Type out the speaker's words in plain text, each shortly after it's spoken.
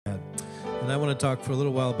And I want to talk for a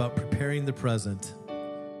little while about preparing the present.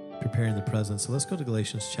 Preparing the present. So let's go to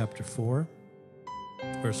Galatians chapter 4,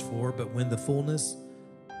 verse 4. But when the fullness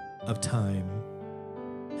of time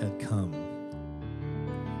had come,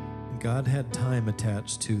 God had time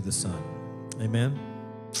attached to the Son. Amen?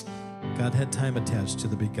 God had time attached to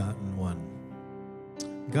the begotten one.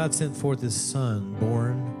 God sent forth his Son,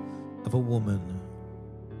 born of a woman,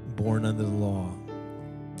 born under the law.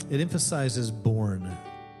 It emphasizes born.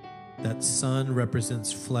 That Son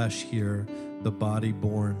represents flesh here, the body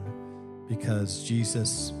born, because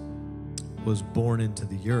Jesus was born into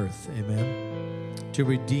the earth. Amen? To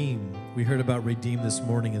redeem. We heard about redeem this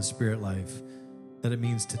morning in Spirit Life, that it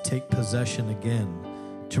means to take possession again,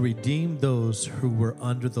 to redeem those who were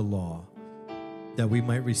under the law, that we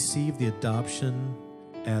might receive the adoption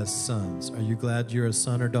as sons. Are you glad you're a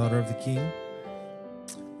son or daughter of the King?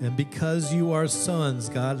 And because you are sons,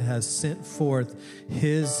 God has sent forth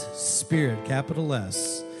his Spirit, capital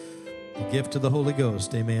S, the gift of the Holy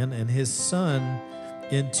Ghost, amen, and his Son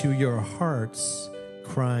into your hearts,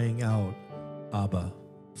 crying out, Abba,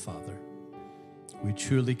 Father. We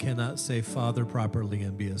truly cannot say Father properly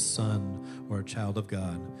and be a son or a child of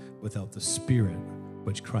God without the Spirit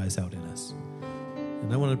which cries out in us.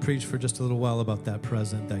 And I want to preach for just a little while about that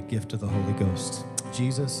present, that gift of the Holy Ghost.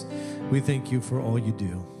 Jesus, we thank you for all you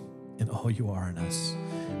do and all you are in us.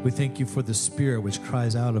 We thank you for the Spirit which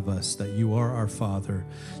cries out of us that you are our Father.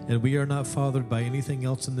 And we are not fathered by anything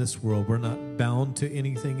else in this world. We're not bound to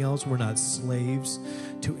anything else. We're not slaves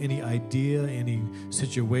to any idea, any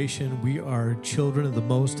situation. We are children of the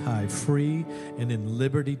Most High, free and in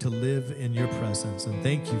liberty to live in your presence. And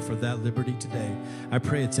thank you for that liberty today. I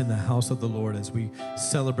pray it's in the house of the Lord as we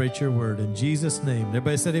celebrate your word. In Jesus' name.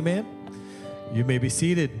 Everybody said amen? You may be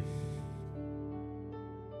seated.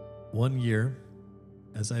 One year,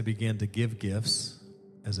 as I began to give gifts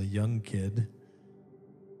as a young kid,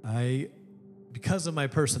 because of my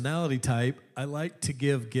personality type, I like to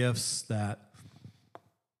give gifts that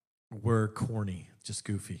were corny, just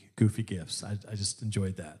goofy gifts. I just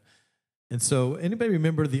enjoyed that. And so anybody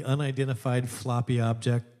remember the unidentified floppy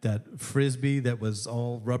object, that Frisbee that was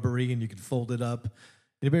all rubbery and you could fold it up?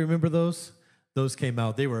 Anybody remember those? Those came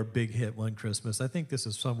out. They were a big hit one Christmas. I think this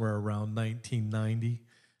is somewhere around 1990.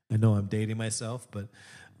 I know I'm dating myself, but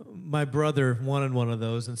my brother wanted one of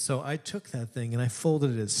those, and so I took that thing and I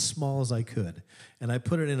folded it as small as I could, and I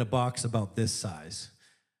put it in a box about this size.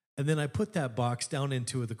 And then I put that box down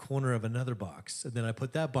into the corner of another box, and then I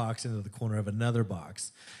put that box into the corner of another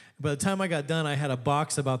box. By the time I got done, I had a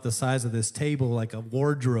box about the size of this table, like a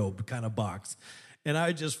wardrobe kind of box. And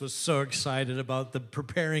I just was so excited about the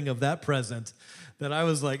preparing of that present that I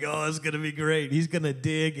was like, oh, it's going to be great. He's going to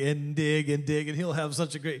dig and dig and dig, and he'll have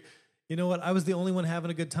such a great... You know what? I was the only one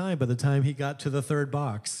having a good time by the time he got to the third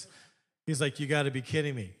box. He's like, you got to be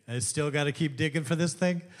kidding me. I still got to keep digging for this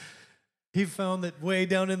thing? He found it way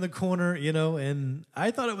down in the corner, and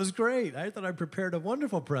I thought it was great. I thought I prepared a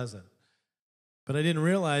wonderful present. But I didn't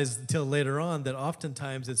realize until later on that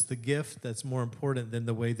oftentimes it's the gift that's more important than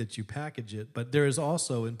the way that you package it. But there is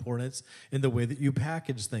also importance in the way that you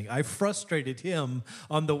package things. I frustrated him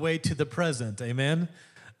on the way to the present. Amen?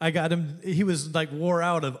 I got him, he was like wore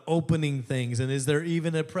out of opening things. And is there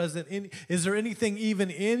even a present is there anything even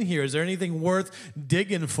in here? Is there anything worth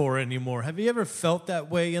digging for anymore? Have you ever felt that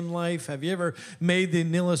way in life? Have you ever made the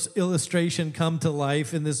illustration come to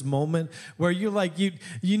life in this moment where you're like, you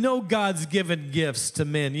know God's given gifts to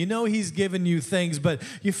men. You know he's given you things, but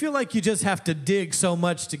you feel like you just have to dig so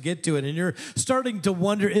much to get to it. And you're starting to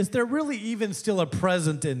wonder, is there really even still a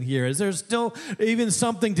present in here? Is there still even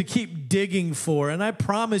something to keep digging for? And I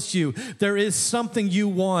promise you, there is something you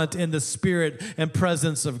want in the Spirit and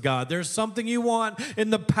presence of God. There's something you want in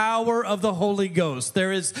the power of the Holy Ghost.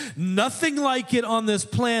 There is nothing like it on this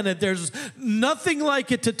planet. There's nothing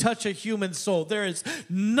like it to touch a human soul. There is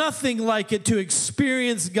nothing like it to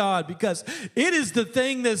experience God, because it is the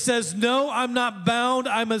thing that says, no, I'm not bound,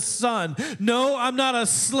 I'm a son. No, I'm not a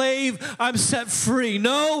slave, I'm set free.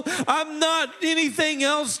 No, I'm not anything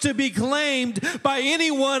else to be claimed by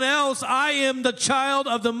anyone else. I am the child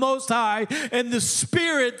of the Most High, and the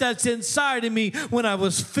Spirit that's inside of me when I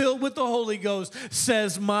was filled with the Holy Ghost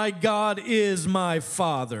says, my God is my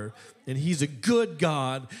Father. And he's a good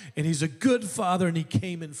God, and he's a good Father, and he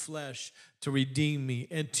came in flesh to redeem me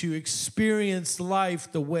and to experience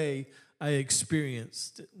life the way I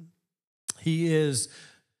experienced it. He is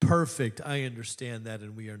perfect. I understand that,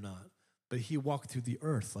 and we are not. But he walked through the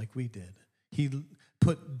earth like we did. He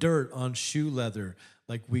put dirt on shoe leather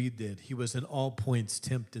like we did. He was in all points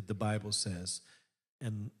tempted, the Bible says,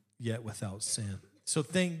 and yet without sin. So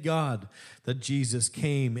thank God that Jesus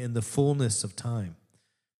came in the fullness of time.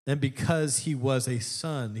 And because he was a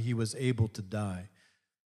son, he was able to die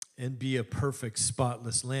and be a perfect,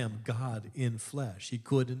 spotless lamb, God in flesh. He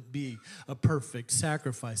couldn't be a perfect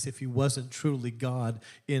sacrifice if he wasn't truly God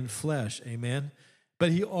in flesh. Amen? But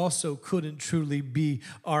he also couldn't truly be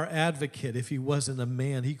our advocate if he wasn't a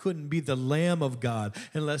man. He couldn't be the Lamb of God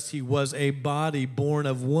unless he was a body born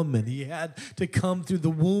of woman. He had to come through the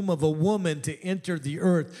womb of a woman to enter the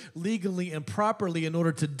earth legally and properly in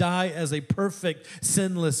order to die as a perfect,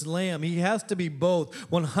 sinless lamb. He has to be both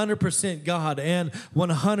 100% God and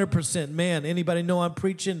 100% man. Anybody know I'm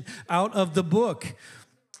preaching out of the book?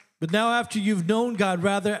 But now after you've known God,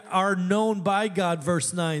 rather are known by God,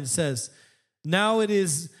 verse 9 says, now it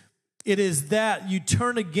is that you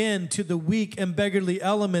turn again to the weak and beggarly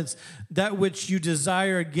elements, that which you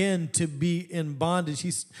desire again to be in bondage.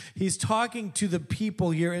 He's talking to the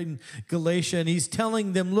people here in Galatia, and he's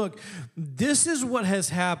telling them, look, this is what has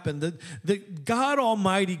happened. That God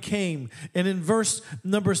Almighty came, and in verse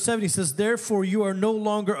number 7, he says, therefore you are no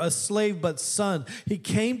longer a slave but son. He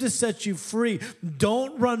came to set you free.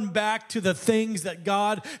 Don't run back to the things that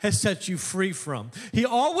God has set you free from. He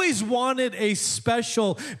always wanted a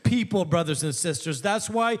special people, brothers and sisters. That's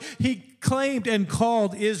why he claimed and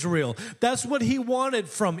called Israel. That's what he wanted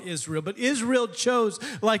from Israel. But Israel chose,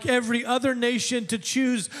 like every other nation, to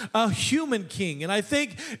choose a human king. And I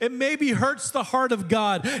think it maybe hurts the heart of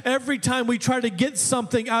God every time we try to get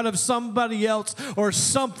something out of somebody else or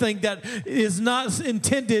something that is not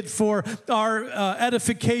intended for our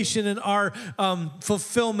edification and our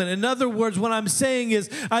fulfillment. In other words, what I'm saying is,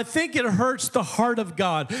 I think it hurts the heart of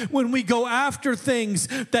God when we go after things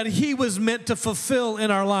that he was meant to fulfill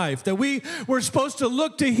in our life, that we're supposed to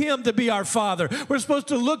look to him to be our Father. We're supposed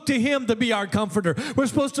to look to him to be our comforter. We're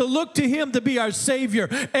supposed to look to him to be our Savior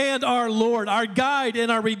and our Lord, our guide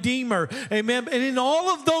and our Redeemer. Amen. And in all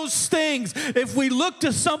of those things, if we look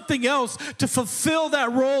to something else to fulfill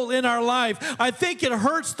that role in our life, I think it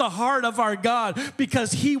hurts the heart of our God,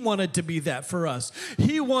 because he wanted to be that for us.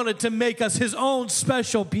 He wanted to make us his own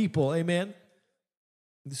special people. Amen.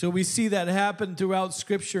 So we see that happen throughout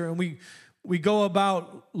Scripture, and we go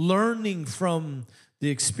about learning from the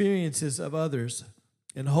experiences of others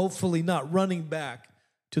and hopefully not running back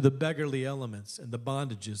to the beggarly elements and the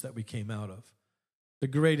bondages that we came out of. The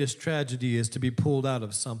greatest tragedy is to be pulled out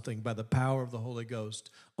of something by the power of the Holy Ghost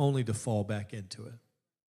only to fall back into it.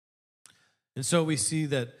 And so we see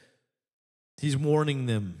that he's warning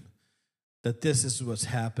them that this is what's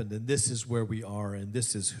happened and this is where we are and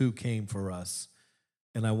this is who came for us.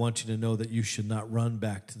 And I want you to know that you should not run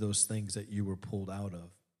back to those things that you were pulled out of.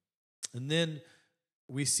 And then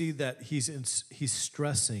we see that he's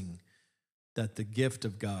stressing that the gift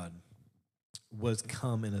of God was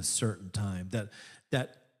come in a certain time,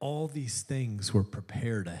 that all these things were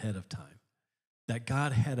prepared ahead of time, that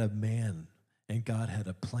God had a man and God had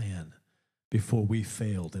a plan before we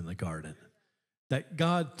failed in the garden, that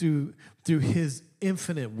God, through his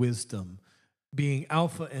infinite wisdom, being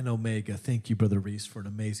Alpha and Omega, thank you, Brother Reese, for an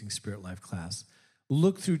amazing Spirit Life class,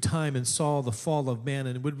 looked through time and saw the fall of man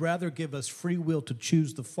and would rather give us free will to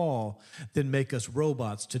choose the fall than make us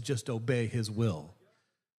robots to just obey his will.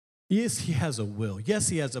 Yes, he has a will. Yes,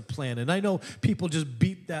 he has a plan. And I know people just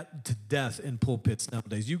beat that to death in pulpits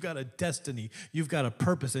nowadays. You've got a destiny. You've got a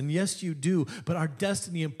purpose. And yes, you do. But our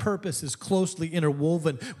destiny and purpose is closely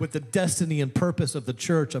interwoven with the destiny and purpose of the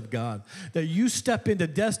church of God. That you step into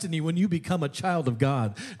destiny when you become a child of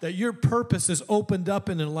God. That your purpose is opened up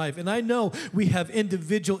in life. And I know we have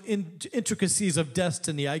individual intricacies of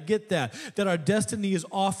destiny. I get that. That our destiny is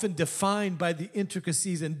often defined by the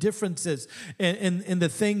intricacies and differences and the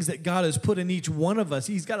things that God has put in each one of us.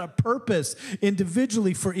 He's got a purpose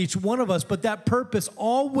individually for each one of us, but that purpose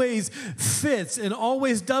always fits and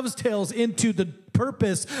always dovetails into the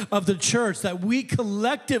purpose of the church, that we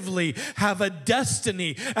collectively have a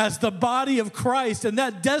destiny as the body of Christ, and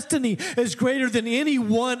that destiny is greater than any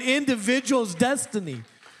one individual's destiny.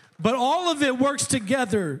 But all of it works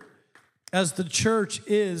together as the church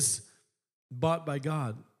is bought by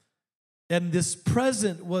God. And this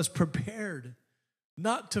present was prepared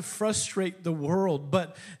not to frustrate the world,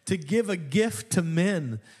 but to give a gift to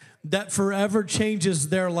men that forever changes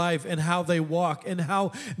their life and how they walk and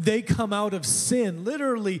how they come out of sin.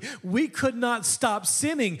 Literally, we could not stop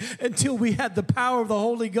sinning until we had the power of the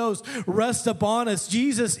Holy Ghost rest upon us.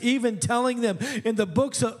 Jesus even telling them in the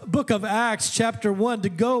book of Acts chapter 1 to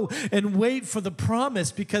go and wait for the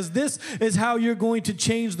promise, because this is how you're going to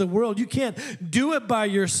change the world. You can't do it by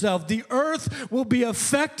yourself. The earth will be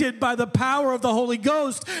affected by the power of the Holy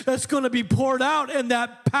Ghost that's going to be poured out, and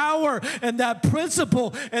that power and that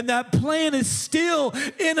principle and that plan is still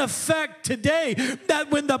in effect today.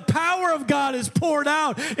 That when the power of God is poured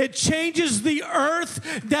out, it changes the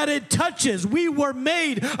earth that it touches. We were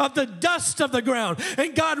made of the dust of the ground,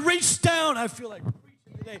 and God reached down, I feel like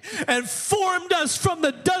today, and formed us from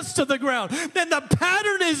the dust of the ground. Then the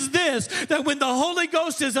pattern is this, that when the Holy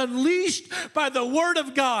Ghost is unleashed by the Word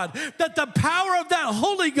of God, that the power of that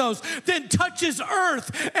Holy Ghost then touches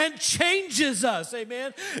earth and changes us.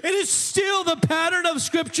 Amen. It is still the pattern of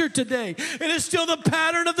Scripture today. It is still the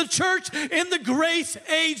pattern of the church in the grace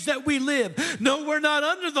age that we live. No, we're not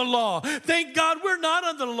under the law. Thank God we're not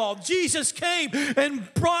under the law. Jesus came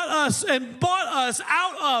and brought us and bought us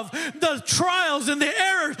out of the trials and the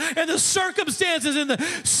errors and the circumstances and the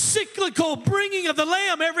cyclical bringing of the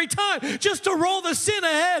Lamb every time just to roll the sin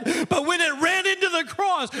ahead. But when it ran into the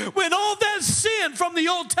cross, when all that sin from the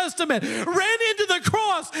Old Testament ran into the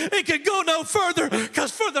cross, it could go no further,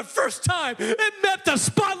 because for the first time it met the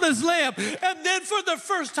spotless Lamb. And then for the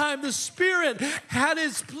first time the Spirit had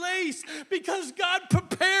His place, because God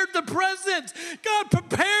prepared the present. God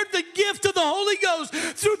prepared the gift of the Holy Ghost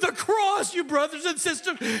through the cross, you brothers and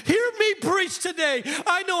sisters. Hear me preach today.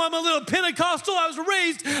 I know I'm a little Pentecostal. I was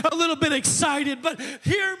raised a little bit excited, but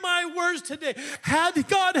hear my words today. Had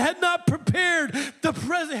God had not prepared the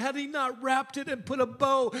present, had He not wrapped it and put a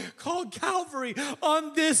bow called Calvary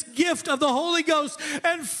on this gift of the Holy Ghost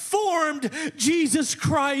and formed Jesus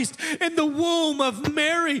Christ in the womb of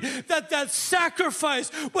Mary, that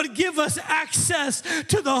sacrifice would give us access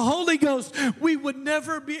to the Holy Ghost, we would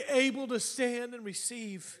never be able to stand and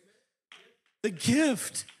receive the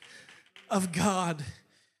gift of God.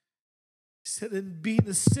 He said, and being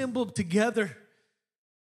assembled together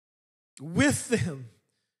with them,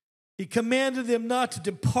 He commanded them not to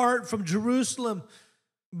depart from Jerusalem,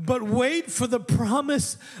 but wait for the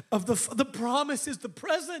promise of the promise is the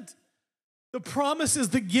present. The promise is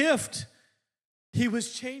the gift. He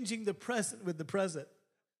was changing the present with the present.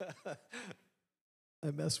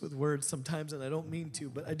 I mess with words sometimes, and I don't mean to,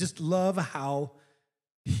 but I just love how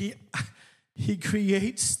He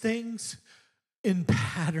creates things in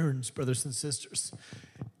patterns, brothers and sisters.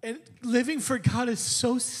 And living for God is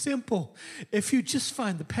so simple. If you just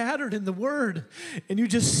find the pattern in the Word and you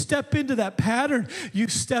just step into that pattern, you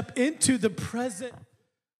step into the present.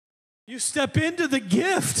 You step into the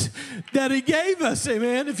gift that He gave us,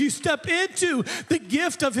 amen. If you step into the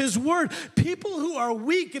gift of His Word, people who are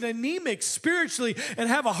weak and anemic spiritually and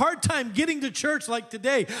have a hard time getting to church like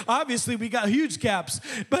today, obviously we got huge gaps,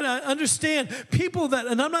 but I understand people that,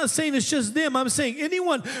 and I'm not saying it's just them, I'm saying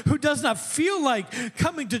anyone who does not feel like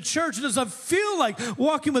coming to church, does not feel like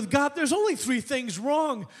walking with God, there's only three things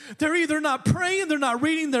wrong. They're either not praying, they're not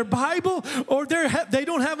reading their Bible, or they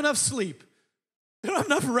don't have enough sleep. They don't have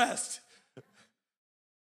enough rest.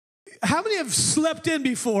 How many have slept in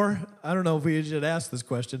before? I don't know if we should ask this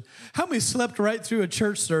question. How many slept right through a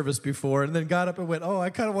church service before and then got up and went, oh,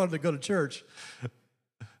 I kind of wanted to go to church?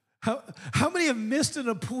 How many have missed an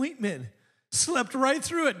appointment, slept right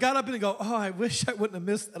through it, got up and go, oh, I wish I wouldn't have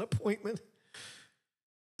missed that appointment?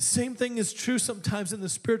 Same thing is true sometimes in the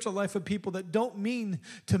spiritual life of people that don't mean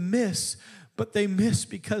to miss, but they miss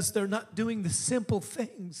because they're not doing the simple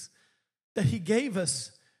things that He gave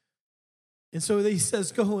us. And so He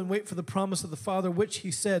says, go and wait for the promise of the Father, which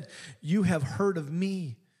He said, you have heard of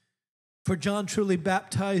me. For John truly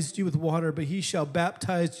baptized you with water, but he shall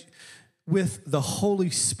baptize with the Holy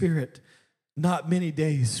Spirit not many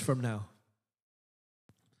days from now.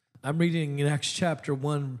 I'm reading in Acts chapter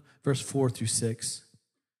 1, verse 4 through 6.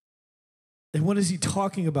 And what is he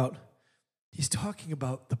talking about? He's talking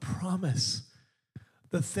about the promise.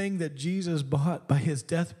 The thing that Jesus bought by His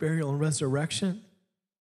death, burial, and resurrection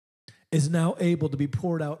is now able to be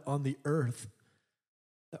poured out on the earth.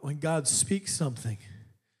 That when God speaks something,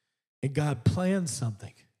 and God plans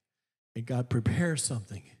something, and God prepares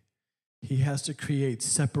something, He has to create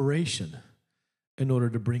separation in order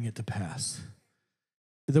to bring it to pass.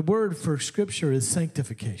 The word for Scripture is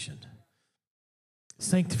sanctification.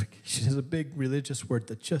 Sanctification is a big religious word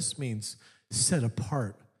that just means set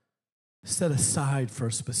apart, set aside for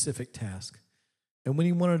a specific task. And when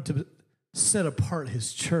He wanted to set apart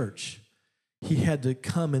His church, He had to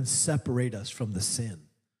come and separate us from the sin.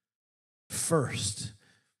 first.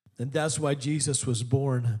 And that's why Jesus was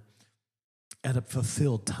born at a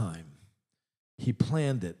fulfilled time. He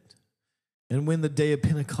planned it. And when the day of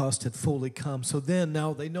Pentecost had fully come, so then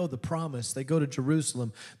now they know the promise. They go to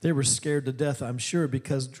Jerusalem. They were scared to death, I'm sure,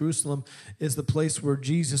 because Jerusalem is the place where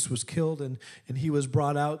Jesus was killed and he was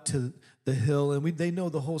brought out to the hill. And they know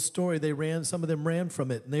the whole story. Some of them ran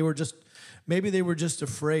from it. And maybe they were just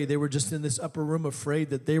afraid. They were just in this upper room afraid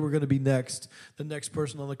that they were going to be the next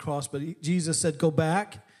person on the cross. But Jesus said, go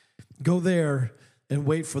back, go there, and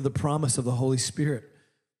wait for the promise of the Holy Spirit.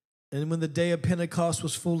 And when the day of Pentecost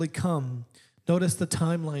was fully come, notice the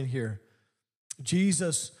timeline here.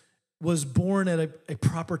 Jesus was born at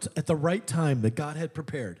at the right time that God had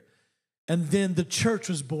prepared. And then the church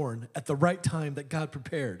was born at the right time that God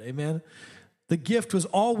prepared. Amen. The gift was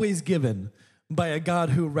always given by a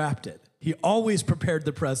God who wrapped it. He always prepared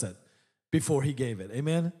the present before he gave it.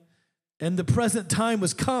 Amen. And the present time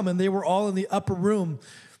was come, and they were all in the upper room.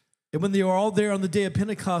 And when they were all there on the day of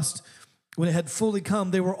Pentecost, when it had fully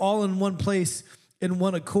come, they were all in one place in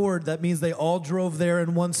one accord. That means they all drove there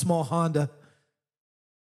in one small Honda.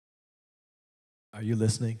 Are you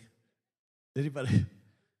listening? Anybody?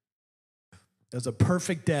 There's a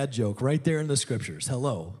perfect dad joke right there in the scriptures.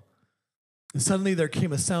 Hello. And suddenly there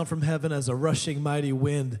came a sound from heaven as a rushing mighty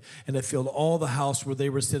wind, and it filled all the house where they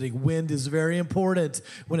were sitting. Wind is very important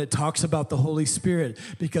when it talks about the Holy Spirit,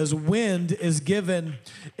 because wind is given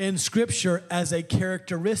in Scripture as a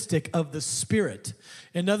characteristic of the Spirit.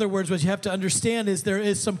 In other words, what you have to understand is there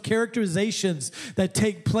is some characterizations that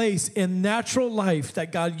take place in natural life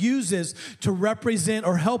that God uses to represent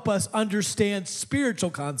or help us understand spiritual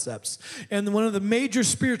concepts. And one of the major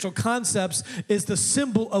spiritual concepts is the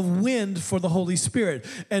symbol of wind for the Holy Spirit.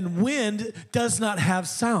 And wind does not have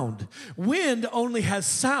sound. Wind only has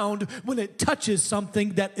sound when it touches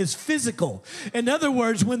something that is physical. In other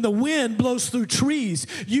words, when the wind blows through trees,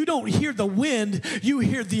 you don't hear the wind, you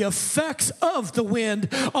hear the effects of the wind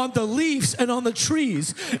on the leaves and on the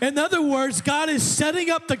trees. In other words, God is setting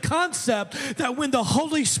up the concept that when the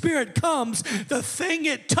Holy Spirit comes, the thing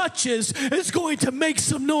it touches is going to make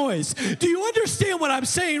some noise. Do you understand what I'm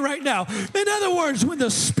saying right now? In other words, when the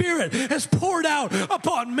Spirit is poured out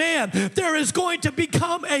upon man, there is going to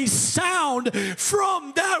become a sound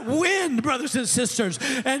from that wind, brothers and sisters.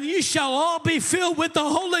 And ye shall all be filled with the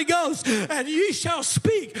Holy Ghost, and ye shall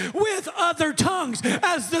speak with other tongues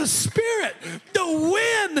as the Spirit, the wind,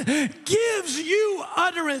 gives you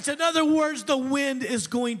utterance. In other words, the wind is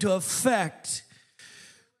going to affect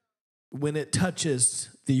when it touches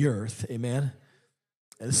the earth. Amen.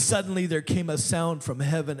 And suddenly there came a sound from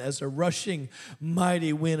heaven as a rushing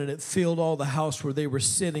mighty wind, and it filled all the house where they were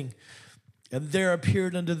sitting. And there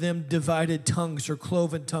appeared unto them divided tongues, or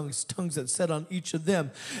cloven tongues, tongues that sat on each of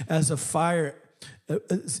them as a fire,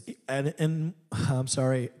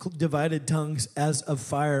 divided tongues as of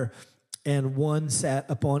fire, and one sat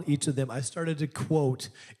upon each of them. I started to quote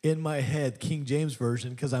in my head King James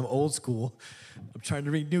Version because I'm old school. I'm trying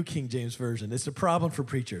to read New King James Version. It's a problem for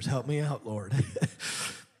preachers. Help me out, Lord.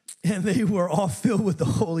 And they were all filled with the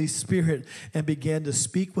Holy Spirit and began to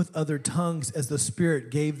speak with other tongues as the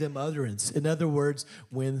Spirit gave them utterance. In other words,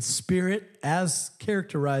 when Spirit, as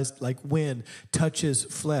characterized like wind, touches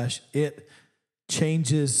flesh, it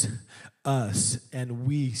changes us and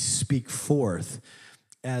we speak forth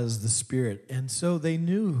as the Spirit. And so they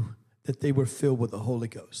knew that they were filled with the Holy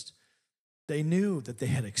Ghost. They knew that they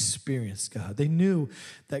had experienced God. They knew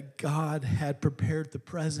that God had prepared the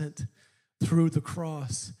present through the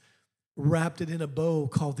cross, wrapped it in a bow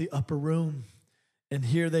called the upper room. And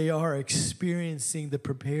here they are experiencing the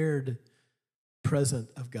prepared present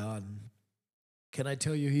of God. Can I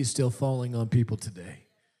tell you, he's still falling on people today?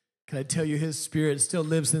 Can I tell you his Spirit still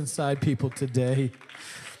lives inside people today?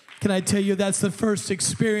 Can I tell you that's the first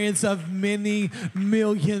experience of many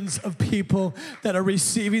millions of people that are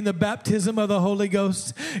receiving the baptism of the Holy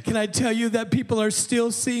Ghost? Can I tell you that people are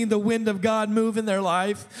still seeing the wind of God move in their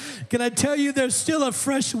life? Can I tell you there's still a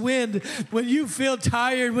fresh wind when you feel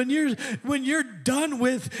tired, when you're done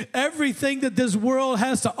with everything that this world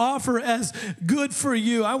has to offer as good for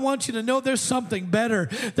you? I want you to know there's something better.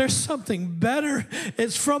 There's something better.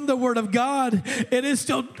 It's from the Word of God. It is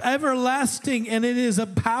still everlasting, and it is a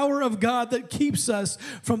power of God that keeps us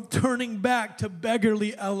from turning back to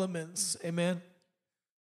beggarly elements. Amen.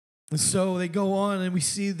 And so they go on, and we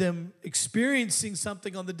see them experiencing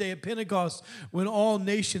something on the day of Pentecost when all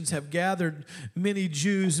nations have gathered. Many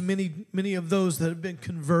Jews, many of those that have been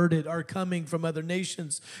converted are coming from other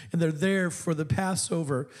nations, and they're there for the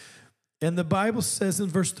Passover. And the Bible says in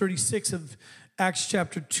verse 36 of Acts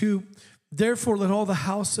chapter 2, Therefore, let all the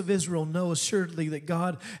house of Israel know assuredly that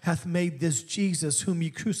God hath made this Jesus, whom ye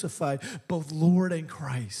crucified, both Lord and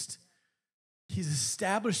Christ. He's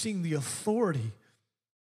establishing the authority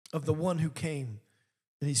of the one who came.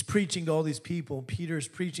 And he's preaching to all these people. Peter is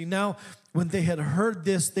preaching. Now, when they had heard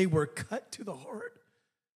this, they were cut to the heart.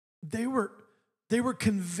 They were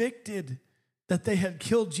convicted that they had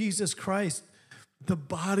killed Jesus Christ, the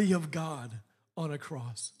body of God, on a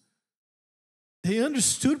cross. They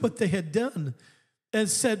understood what they had done and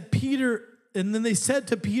said, Peter, and then they said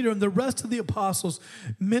to Peter and the rest of the apostles,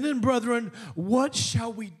 men and brethren, what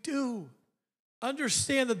shall we do?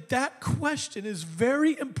 Understand that that question is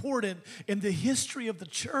very important in the history of the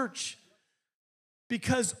church,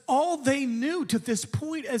 because all they knew to this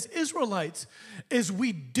point as Israelites is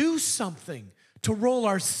we do something to roll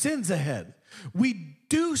our sins ahead. We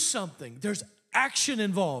do something. There's action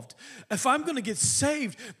involved. If I'm going to get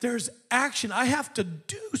saved, there's action. I have to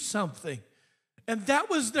do something. And that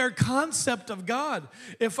was their concept of God.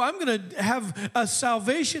 If I'm going to have a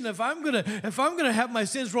salvation, if I'm going to have my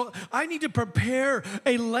sins rolled, I need to prepare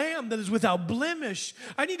a lamb that is without blemish.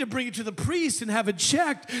 I need to bring it to the priest and have it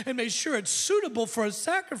checked and make sure it's suitable for a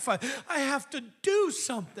sacrifice. I have to do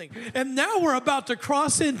something. And now we're about to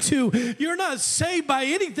cross into, you're not saved by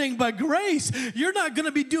anything but grace. You're not going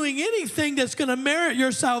to be doing anything that's going to merit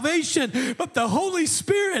your salvation, but the Holy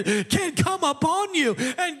Spirit can come upon you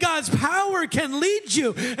and God's power can lead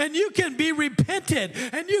you, and you can be repentant,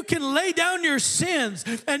 and you can lay down your sins,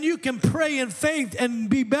 and you can pray in faith and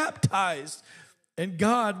be baptized, and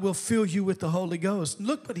God will fill you with the Holy Ghost.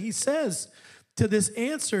 Look what he says to this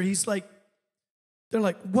answer. He's like, they're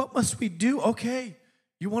like, what must we do? Okay,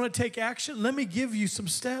 you want to take action? Let me give you some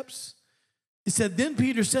steps. He said, then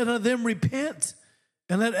Peter said unto them, repent,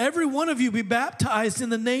 and let every one of you be baptized in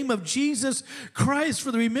the name of Jesus Christ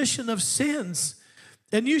for the remission of sins,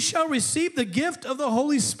 and you shall receive the gift of the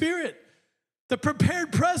Holy Spirit. The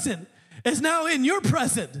prepared present is now in your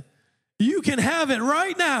present. You can have it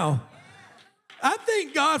right now. I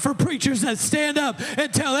thank God for preachers that stand up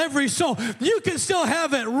and tell every soul, you can still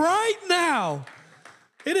have it right now.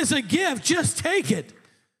 It is a gift. Just take it.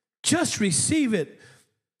 Just receive it.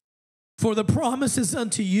 For the promise is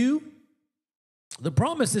unto you. The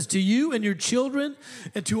promise is to you and your children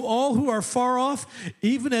and to all who are far off,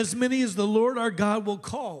 even as many as the Lord our God will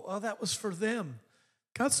call. Oh, that was for them.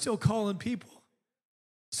 God's still calling people.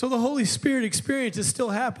 So the Holy Spirit experience is still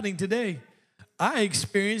happening today. I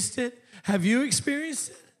experienced it. Have you experienced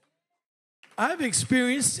it? I've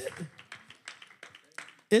experienced it.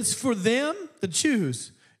 It's for them, the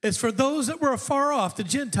Jews. It's for those that were afar off, the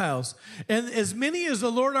Gentiles. And as many as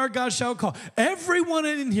the Lord our God shall call. Everyone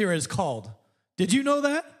in here is called. Did you know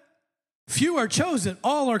that? Few are chosen,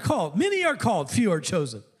 all are called. Many are called, few are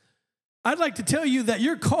chosen. I'd like to tell you that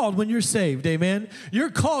you're called when you're saved, amen?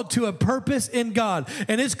 You're called to a purpose in God,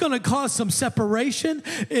 and it's going to cause some separation.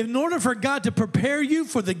 In order for God to prepare you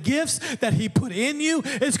for the gifts that he put in you,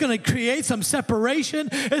 it's going to create some separation.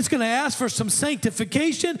 It's going to ask for some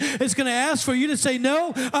sanctification. It's going to ask for you to say,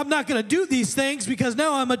 no, I'm not going to do these things because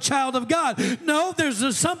now I'm a child of God. No,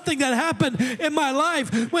 there's something that happened in my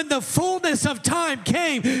life. When the fullness of time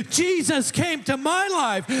came, Jesus came to my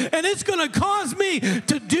life, and it's going to cause me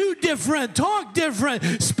to do different, talk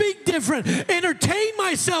different, speak different, entertain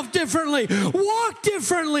myself differently, walk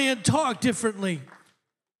differently, and talk differently.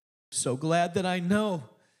 So glad that I know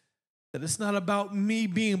that it's not about me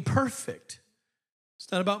being perfect.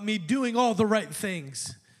 It's not about me doing all the right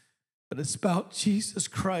things, but it's about Jesus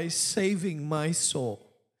Christ saving my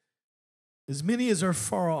soul. As many as are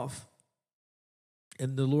far off,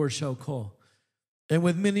 and the Lord shall call. And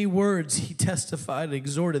with many words he testified and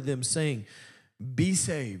exhorted them, saying, be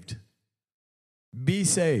saved. Be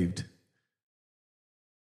saved.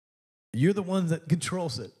 You're the one that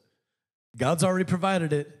controls it. God's already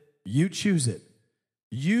provided it. You choose it.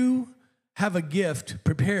 You have a gift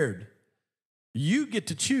prepared. You get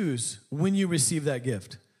to choose when you receive that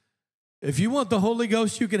gift. If you want the Holy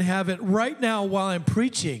Ghost, you can have it right now while I'm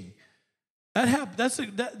preaching. That's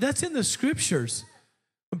in the scriptures.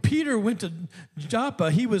 When Peter went to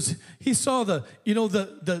Joppa, he saw the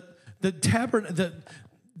tabernacle,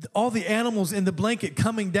 all the animals in the blanket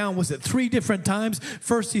coming down. Was it 3 different times?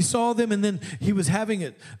 First he saw them, and then he was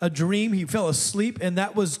having a dream. He fell asleep, and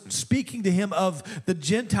that was speaking to him of the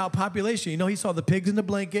Gentile population. He saw the pigs in the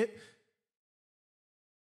blanket.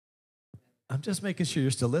 I'm just making sure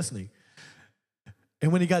you're still listening.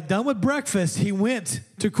 And when he got done with breakfast, he went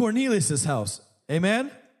to Cornelius' house. Amen?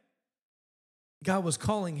 God was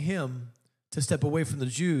calling him to step away from the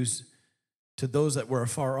Jews to those that were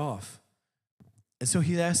afar off. And so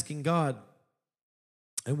he's asking God,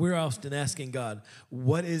 And we're often asking God,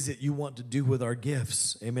 what is it you want to do with our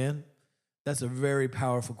gifts? Amen? That's a very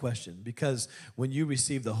powerful question, because when you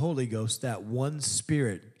receive the Holy Ghost, that one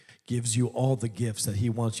Spirit gives you all the gifts that he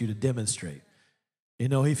wants you to demonstrate. You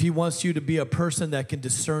know, if he wants you to be a person that can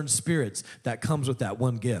discern spirits, that comes with that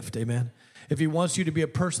one gift. Amen? If he wants you to be a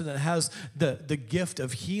person that has the gift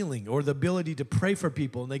of healing or the ability to pray for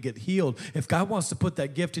people and they get healed, if God wants to put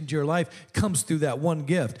that gift into your life, it comes through that one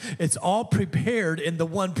gift. It's all prepared in the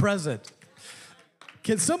one present.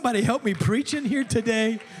 Can somebody help me preach in here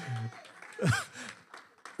today?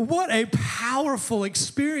 What a powerful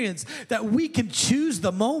experience that we can choose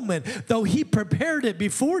the moment, though he prepared it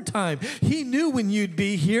before time. He knew when you'd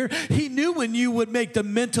be here. He knew when you would make the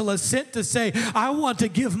mental assent to say, I want to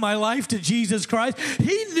give my life to Jesus Christ.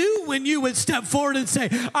 He knew when you would step forward and say,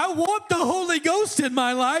 I want the Holy Ghost in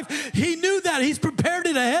my life. He knew that. He's prepared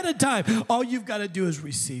it ahead of time. All you've got to do is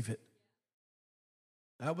receive it.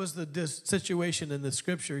 That was the situation in the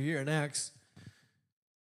scripture here in Acts,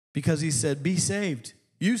 because he said, be saved.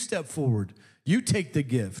 You step forward. You take the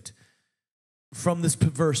gift from this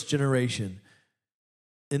perverse generation.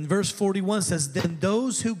 In verse 41 says, then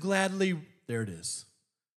those who gladly, there it is,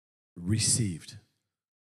 received.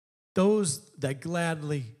 Those that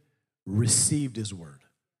gladly received his word.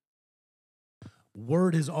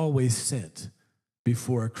 Word is always sent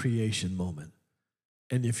before a creation moment.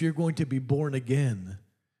 And if you're going to be born again,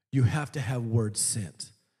 you have to have word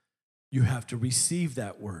sent. You have to receive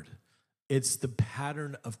that word. It's the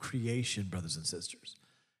pattern of creation, brothers and sisters.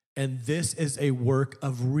 And this is a work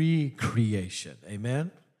of recreation.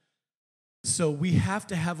 Amen? So we have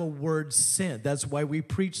to have a word sent. That's why we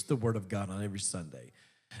preach the word of God on every Sunday.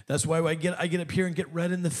 That's why I get up here and get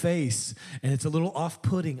red in the face, and it's a little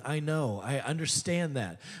off-putting. I know. I understand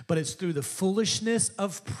that. But it's through the foolishness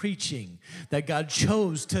of preaching that God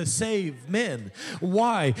chose to save men.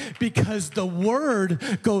 Why? Because the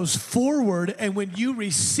word goes forward, and when you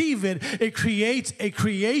receive it, it creates a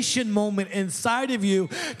creation moment inside of you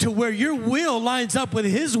to where your will lines up with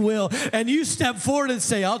his will, and you step forward and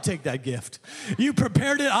say, I'll take that gift. You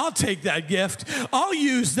prepared it. I'll take that gift. I'll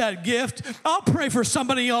use that gift. I'll pray for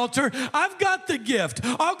somebody altar. I've got the gift.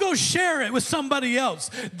 I'll go share it with somebody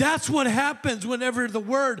else. That's what happens whenever the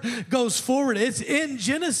word goes forward. It's in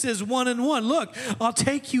Genesis 1:1. Look, I'll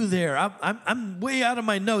take you there. I'm way out of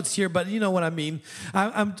my notes here, but you know what I mean.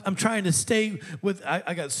 I'm trying to stay with.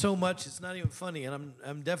 I got so much. It's not even funny, and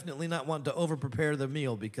I'm definitely not wanting to over prepare the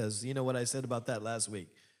meal, because you know what I said about that last week.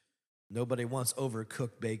 Nobody wants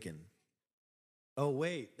overcooked bacon. Oh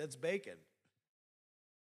wait, that's bacon.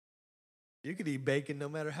 You could eat bacon no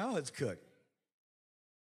matter how it's cooked.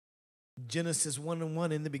 Genesis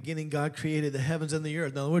 1:1, in the beginning, God created the heavens and the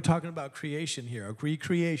earth. Now, we're talking about creation here, a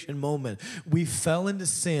recreation moment. We fell into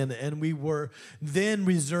sin, and we were then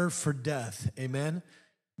reserved for death. Amen?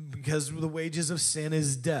 Because the wages of sin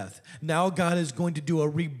is death. Now God is going to do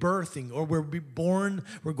a rebirthing, or we're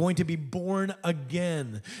going to be born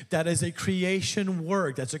again. That is a creation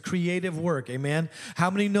work. That's a creative work. Amen. How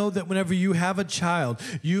many know that whenever you have a child,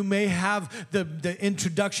 you may have the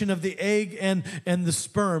introduction of the egg and the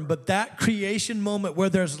sperm, but that creation moment where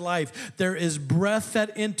there's life, there is breath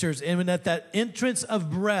that enters. And at that entrance of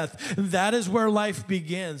breath, that is where life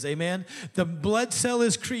begins. Amen. The blood cell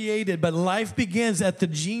is created, but life begins at the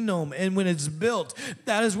genome, and when it's built,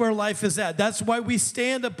 that is where life is at. That's why we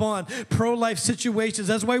stand upon pro-life situations.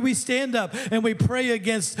 That's why we stand up and we pray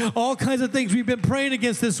against all kinds of things we've been praying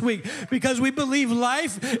against this week, because we believe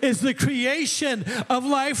life is the creation of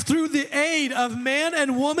life through the aid of man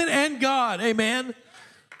and woman and God. Amen.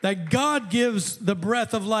 That God gives the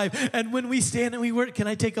breath of life. And when we stand and we work, can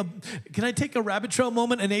I take a rabbit trail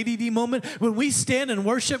moment, an ADD moment? When we stand and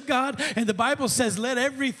worship God, and the Bible says, let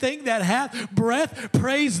everything that hath breath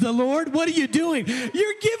praise the Lord. What are you doing?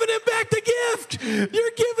 You're giving him back the gift. You're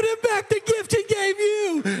giving him back the gift he gave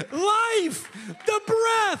you. Life, the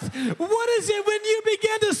breath. What is it when you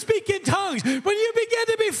begin to speak in tongues? When you begin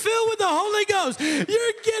to be filled with the Holy Ghost,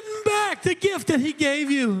 you're getting back the gift that he gave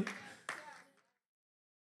you.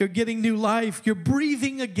 You're getting new life. You're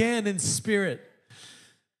breathing again in spirit.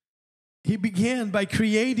 He began by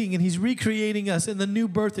creating, and he's recreating us in the new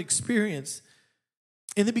birth experience.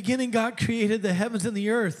 In the beginning, God created the heavens and the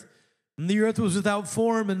earth. And the earth was without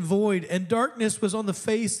form and void, and darkness was on the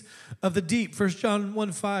face of the deep. 1 John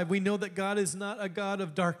 1:5, we know that God is not a God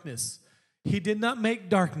of darkness. He did not make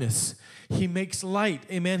darkness. He makes light.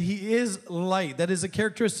 Amen. He is light. That is a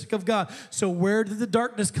characteristic of God. So where did the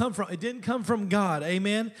darkness come from? It didn't come from God.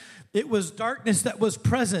 Amen. It was darkness that was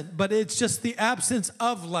present, but it's just the absence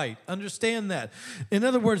of light. Understand that. In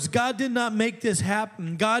other words, God did not make this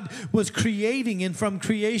happen. God was creating, and from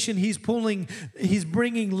creation, He's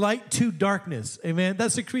bringing light to darkness. Amen.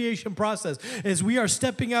 That's the creation process. As we are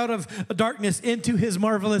stepping out of darkness into His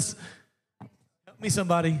marvelous. Help me,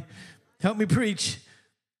 somebody. Help me preach.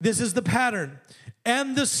 This is the pattern.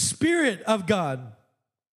 And the Spirit of God.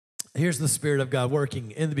 Here's the Spirit of God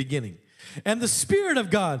working in the beginning. And the Spirit of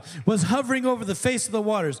God was hovering over the face of the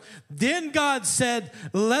waters. Then God said,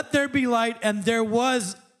 let there be light, and there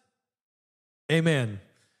was. Amen.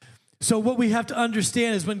 So what we have to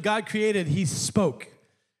understand is when God created, He spoke.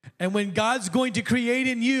 And when God's going to create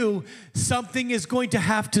in you, something is going to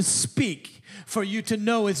have to speak for you to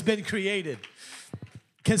know it's been created.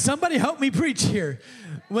 Can somebody help me preach here?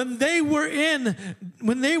 When they were in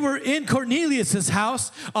Cornelius'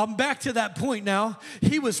 house, I'm back to that point now.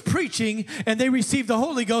 He was preaching, and they received the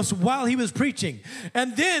Holy Ghost while he was preaching.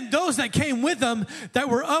 And then those that came with him, that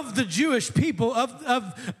were of the Jewish people,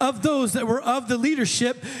 of those that were of the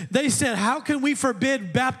leadership, they said, how can we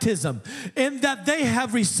forbid baptism? In that they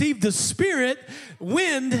have received the Spirit,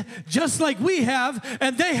 wind, just like we have,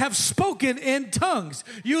 and they have spoken in tongues.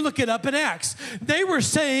 You look it up in Acts. They were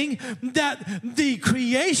saying that the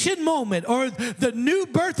creation moment or the new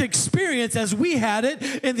birth experience as we had it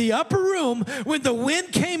in the upper room when the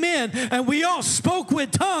wind came in and we all spoke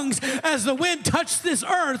with tongues as the wind touched this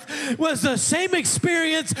earth was the same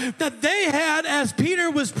experience that they had as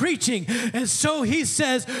Peter was preaching. And so he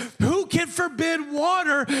says, who can forbid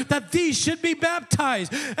water that these should be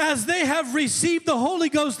baptized as they have received the Holy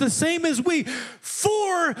Ghost the same as we?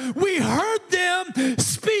 For we heard them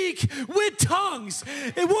speak with tongues.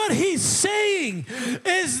 And what he's saying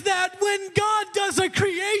is that when God does a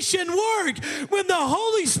creation work, when the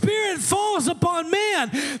Holy Spirit falls upon man,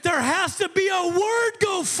 there has to be a word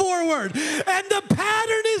go forward. And the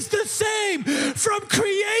pattern is the same from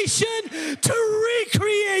creation to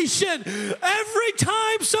recreation. Every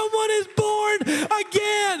time someone is born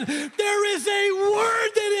again, there is a word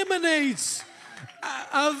that emanates.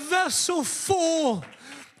 A vessel full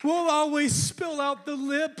will always spill out the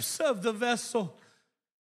lips of the vessel.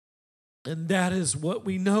 And that is what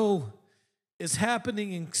we know is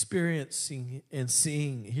happening and experiencing and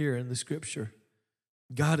seeing here in the scripture.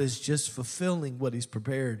 God is just fulfilling what he's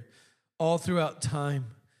prepared all throughout time.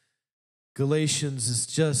 Galatians is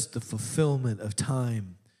just the fulfillment of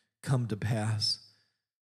time come to pass.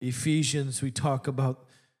 Ephesians, we talk about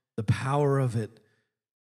the power of it,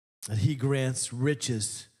 that he grants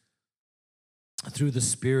riches through the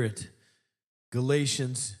Spirit.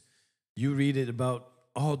 Galatians, you read it about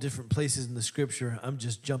all different places in the scripture. I'm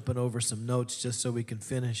just jumping over some notes just so we can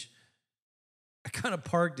finish. I kind of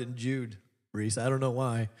parked in Jude, Reese. I don't know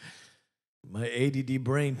why. My ADD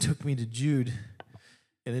brain took me to Jude.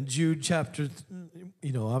 And in Jude chapter,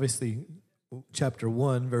 obviously chapter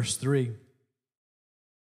 1, verse 3,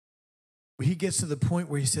 he gets to the point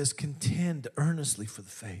where he says, contend earnestly for the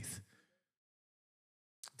faith.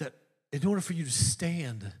 That in order for you to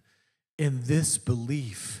stand in this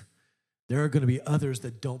belief, there are going to be others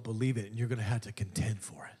that don't believe it, and you're going to have to contend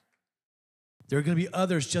for it. There are going to be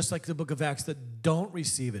others, just like the book of Acts, that don't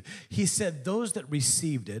receive it. He said those that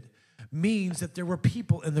received it means that there were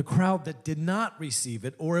people in the crowd that did not receive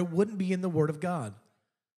it, or it wouldn't be in the Word of God.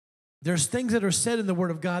 There's things that are said in the Word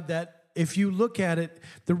of God that if you look at it,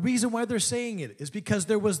 the reason why they're saying it is because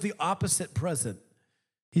there was the opposite present.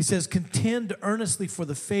 He says, contend earnestly for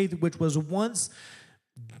the faith which was once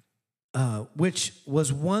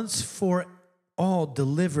for all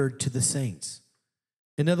delivered to the saints.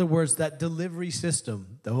 In other words, that delivery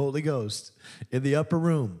system, the Holy Ghost in the upper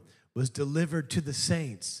room, was delivered to the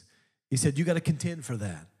saints. He said, you got to contend for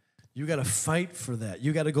that. You got to fight for that.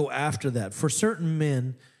 You got to go after that. For certain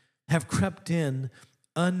men have crept in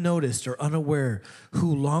unnoticed or unaware,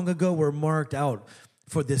 who long ago were marked out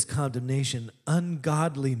for this condemnation,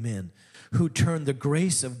 ungodly men who turn the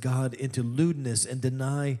grace of God into lewdness and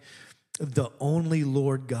deny the only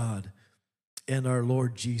Lord God and our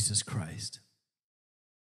Lord Jesus Christ.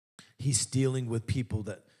 He's dealing with people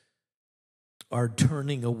that are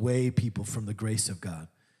turning away people from the grace of God.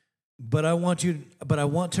 But I want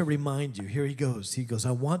to remind you, here he goes,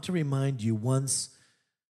 I want to remind you,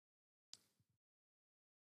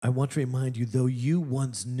 though you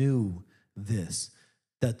once knew this,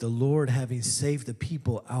 that the Lord, having saved the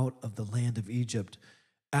people out of the land of Egypt,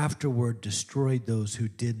 afterward destroyed those who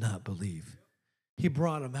did not believe. He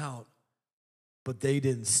brought them out, but they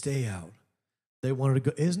didn't stay out. They wanted to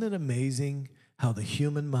go. Isn't it amazing how the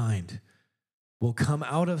human mind will come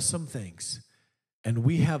out of some things, and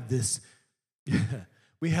we have this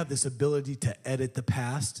We have this ability to edit the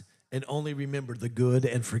past and only remember the good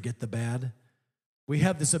and forget the bad. We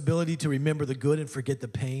have this ability to remember the good and forget the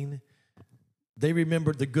pain. They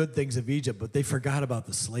remembered the good things of Egypt, but they forgot about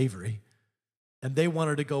the slavery. And they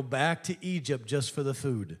wanted to go back to Egypt just for the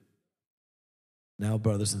food. Now,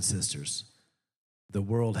 brothers and sisters, the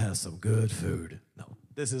world has some good food. No,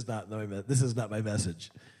 this is not my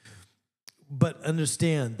message. But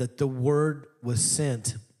understand that the word was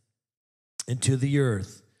sent into the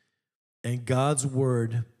earth, and God's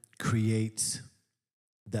word creates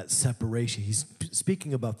that separation. He's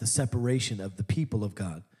speaking about the separation of the people of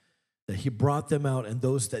God, that he brought them out, and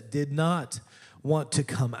those that did not want to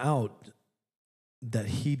come out, that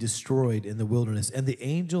he destroyed in the wilderness. And the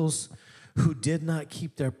angels who did not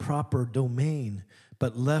keep their proper domain,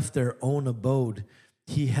 but left their own abode,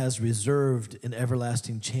 he has reserved in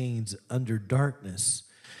everlasting chains under darkness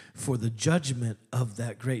for the judgment of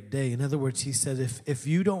that great day. In other words, he said, if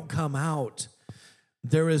you don't come out,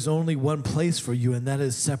 there is only one place for you, and that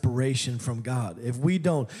is separation from God. If we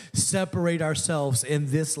don't separate ourselves in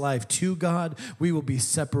this life to God, we will be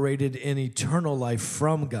separated in eternal life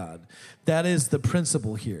from God. That is the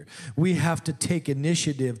principle here. We have to take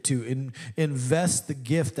initiative to invest the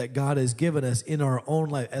gift that God has given us in our own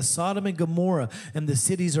life. As Sodom and Gomorrah and the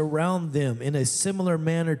cities around them, in a similar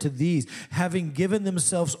manner to these, having given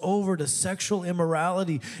themselves over to sexual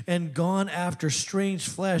immorality and gone after strange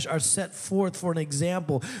flesh, are set forth for an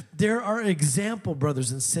example. There are example,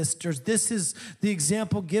 brothers and sisters. This is the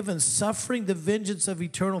example given, suffering the vengeance of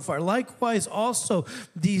eternal fire. Likewise, also,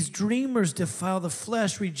 these dreamers defile the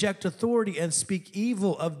flesh, reject authority, and speak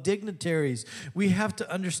evil of dignitaries. We have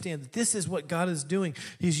to understand that this is what God is doing.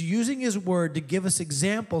 He's using his word to give us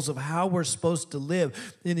examples of how we're supposed to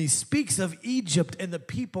live. And he speaks of Egypt and the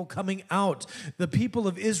people coming out, the people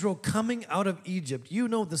of Israel coming out of Egypt. You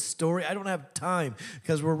know the story. I don't have time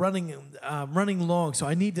because we're running long, so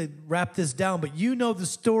I need to wrap this down. But you know the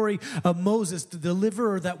story of Moses, the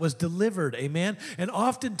deliverer that was delivered. Amen? And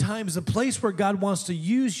oftentimes the place where God wants to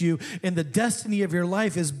use you in the destiny of your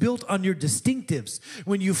life is built on your distinctives.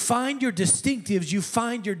 When you find your distinctives, you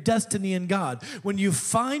find your destiny in God. When you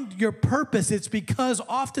find your purpose, it's because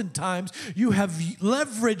oftentimes you have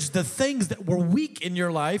leveraged the things that were weak in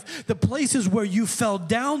your life, the places where you fell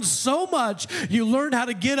down so much, you learned how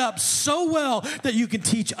to get up so well that you can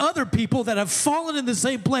teach other people that have fallen in the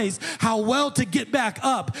same place how well to get back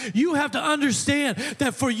up. You have to understand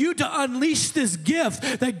that for you to unleash this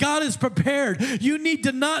gift that God has prepared, you need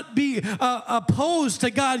to not be opposed to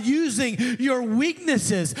God using your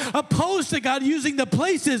weaknesses, opposed to God using the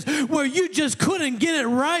places where you just couldn't get it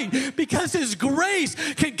right, because his grace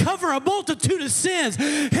can cover a multitude of sins.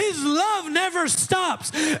 His love never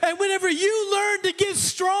stops. And whenever you learn to get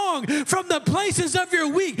strong from the places of your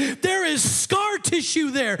weak, there is scar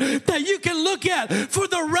tissue there that you can look at for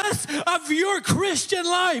the rest of your Christian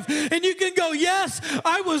life. And you can go, yes,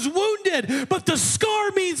 I was wounded, but the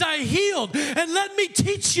scar means I healed. And let me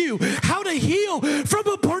teach you how to heal from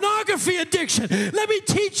a pornography addiction. Let me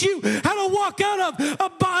teach you how to walk out of a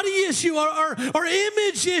body issue or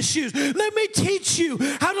image issues. Let me teach you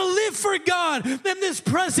how to live for God in this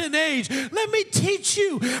present age. Let me teach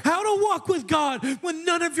you how to walk with God when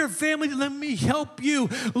none of your family. Let me help you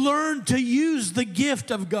learn to use the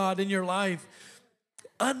gift of God in your life.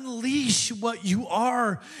 Unleash what you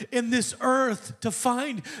are in this earth to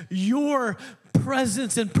find your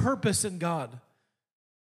presence and purpose in God.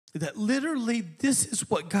 That literally this is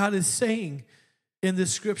what God is saying in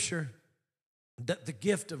this scripture, that the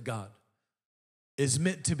gift of God is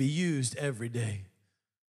meant to be used every day.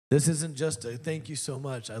 This isn't just a thank you so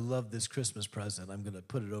much, I love this Christmas present, I'm going to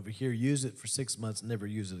put it over here, use it for 6 months, never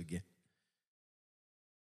use it again.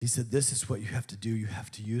 He said, this is what you have to do. You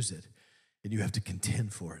have to use it, and you have to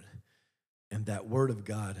contend for it. And that word of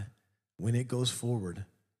God, when it goes forward,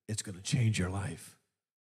 it's going to change your life.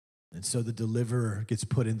 And so the deliverer gets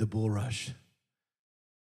put in the bulrush,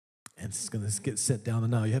 and it's going to get sent down the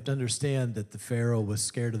Nile. You have to understand that the Pharaoh was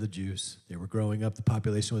scared of the Jews. They were growing up. The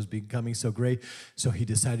population was becoming so great, so he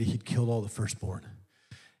decided he'd kill all the firstborn.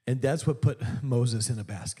 And that's what put Moses in a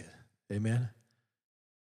basket. Amen?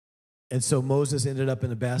 And so Moses ended up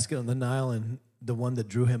in a basket on the Nile, and the one that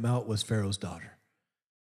drew him out was Pharaoh's daughter.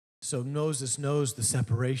 So Moses knows the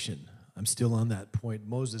separation. I'm still on that point.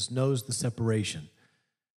 Moses knows the separation.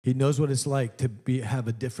 He knows what it's like to have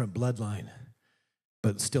a different bloodline,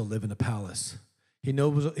 but still live in a palace. He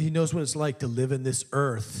knows what it's like to live in this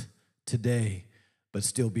earth today, but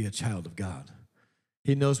still be a child of God.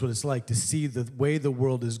 He knows what it's like to see the way the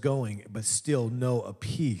world is going, but still know a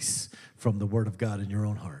peace from the word of God in your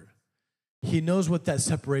own heart. He knows what that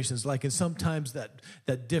separation is like. And sometimes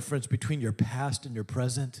that difference between your past and your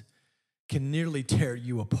present can nearly tear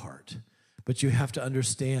you apart. But you have to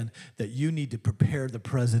understand that you need to prepare the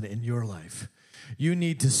present in your life. You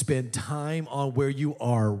need to spend time on where you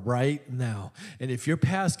are right now. And if your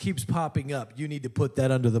past keeps popping up, you need to put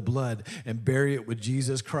that under the blood and bury it with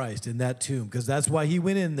Jesus Christ in that tomb, because that's why he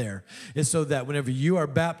went in there. And so that whenever you are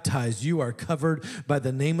baptized, you are covered by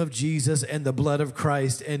the name of Jesus and the blood of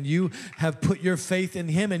Christ, and you have put your faith in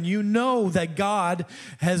him, and you know that God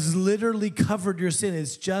has literally covered your sin.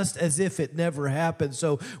 It's just as if it never happened.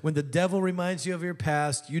 So when the devil reminds you of your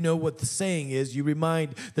past, you know what the saying is. You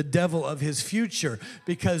remind the devil of his future,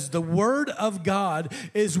 because the word of God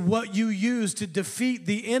is what you use to defeat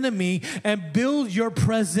the enemy and build your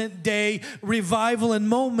present day revival and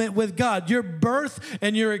moment with God. Your birth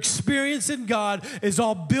and your experience in God is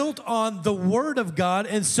all built on the word of God.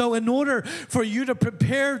 And so in order for you to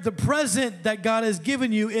prepare the present that God has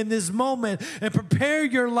given you in this moment and prepare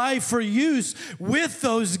your life for use with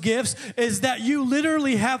those gifts, is that you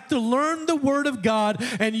literally have to learn the word of God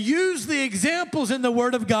and use the examples in the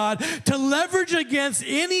word of God to leverage against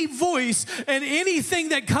any voice and anything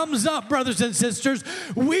that comes up, brothers and sisters.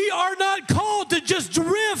 We are not called to just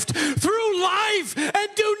drift through life and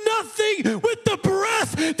do nothing with the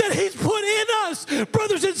breath that he's put in us.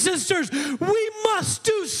 Brothers and sisters, we must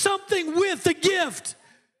do something with the gift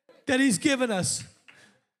that he's given us.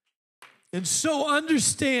 And so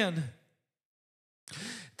understand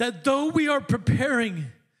that though we are preparing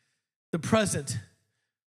the present,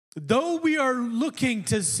 though we are looking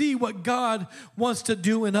to see what God wants to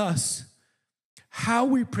do in us, how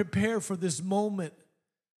we prepare for this moment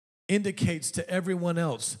indicates to everyone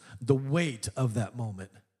else the weight of that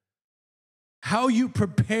moment. How you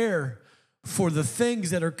prepare for the things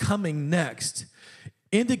that are coming next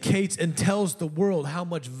indicates and tells the world how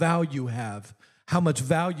much value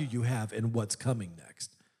you have in what's coming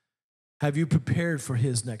next. Have you prepared for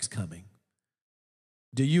his next coming?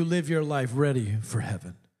 Do you live your life ready for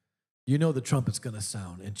heaven? You know the trumpet's going to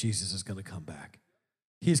sound and Jesus is going to come back.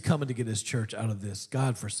 He's coming to get his church out of this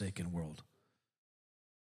God-forsaken world.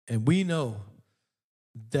 And we know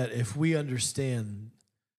that if we understand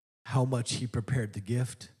how much he prepared the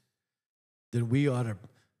gift, then we ought to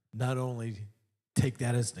not only take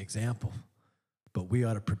that as an example, but we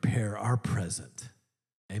ought to prepare our present,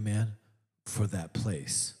 amen, for that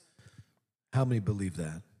place. How many believe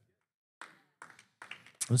that?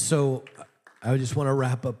 And so I just want to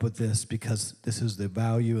wrap up with this, because this is the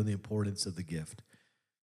value and the importance of the gift.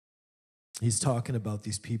 He's talking about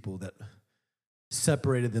these people that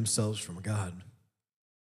separated themselves from God.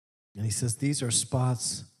 And he says, these are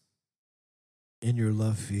spots in your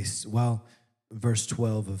love feast. While, verse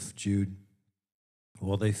 12 of Jude,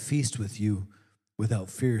 while they feast with you without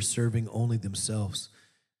fear, serving only themselves,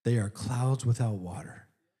 they are clouds without water,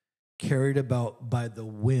 carried about by the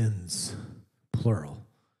winds, plural.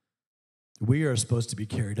 We are supposed to be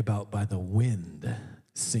carried about by the wind,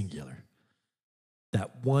 singular.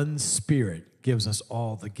 That one Spirit gives us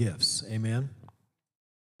all the gifts. Amen?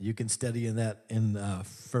 You can study in that in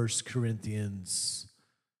 1 Corinthians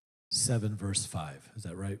 7, verse 5. Is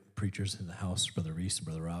that right? Preachers in the house, Brother Reese,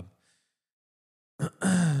 Brother Rob.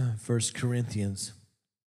 1 Corinthians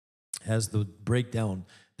has the breakdown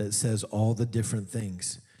that says all the different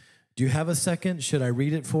things. Do you have a second? Should I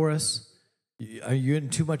read it for us? Are you in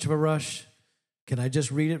too much of a rush? Can I just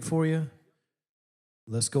read it for you?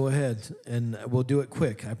 Let's go ahead, and we'll do it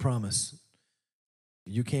quick, I promise.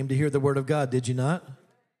 You came to hear the word of God, did you not?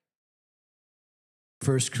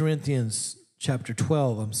 1 Corinthians chapter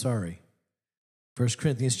 12, 1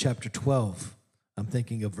 Corinthians chapter 12. I'm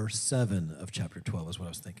thinking of verse 7 of chapter 12 is what I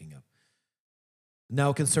was thinking of.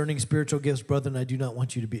 Now concerning spiritual gifts, brethren, I do not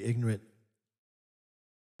want you to be ignorant.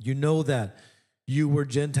 You know that you were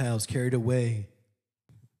Gentiles carried away.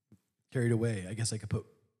 I guess I could put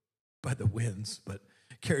by the winds, but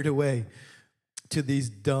carried away to these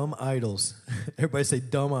dumb idols. Everybody say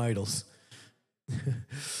dumb idols.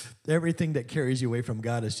 Everything that carries you away from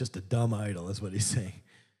God is just a dumb idol, is what he's saying.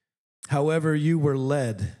 However, you were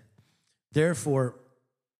led. Therefore,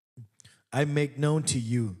 I make known to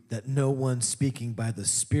you that no one speaking by the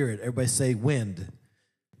Spirit, everybody say wind,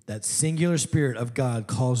 that singular Spirit of God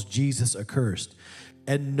calls Jesus accursed.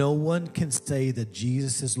 And no one can say that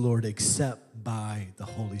Jesus is Lord except by the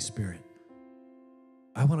Holy Spirit.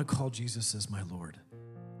 I want to call Jesus as my Lord.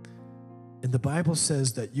 And the Bible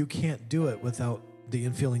says that you can't do it without the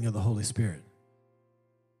infilling of the Holy Spirit.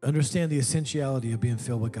 Understand the essentiality of being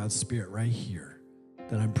filled with God's Spirit right here.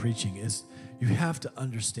 that I'm preaching is you have to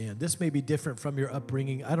understand. This may be different from your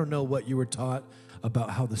upbringing. I don't know what you were taught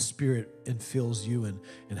about how the Spirit infills you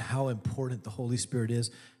and how important the Holy Spirit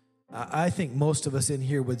is. I think most of us in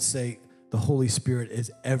here would say the Holy Spirit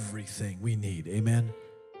is everything we need. Amen?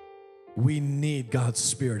 We need God's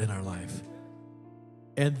Spirit in our life.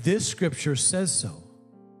 And this scripture says so.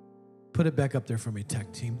 Put it back up there for me,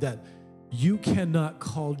 tech team, that you cannot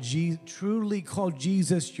truly call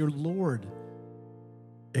Jesus your Lord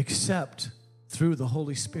except through the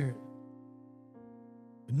Holy Spirit.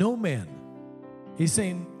 No man, he's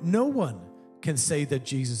saying no one can say that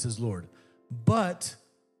Jesus is Lord, but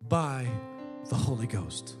by the Holy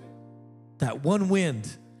Ghost. That one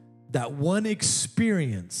wind, that one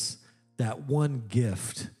experience, that one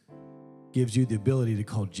gift gives you the ability to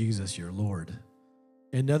call Jesus your Lord.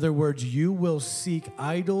 In other words, you will seek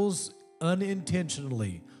idols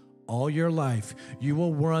unintentionally all your life. You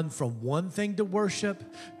will run from one thing to worship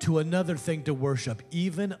to another thing to worship,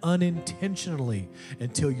 even unintentionally,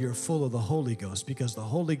 until you're full of the Holy Ghost, because the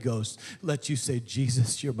Holy Ghost lets you say,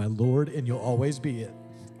 Jesus, you're my Lord, and you'll always be it.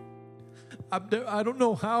 I don't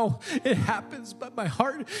know how it happens, but my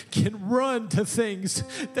heart can run to things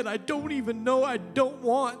that I don't even know I don't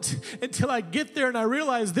want until I get there and I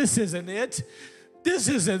realize this isn't it. This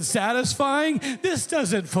isn't satisfying. This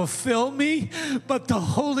doesn't fulfill me. But the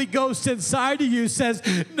Holy Ghost inside of you says,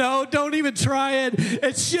 no, don't even try it.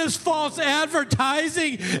 It's just false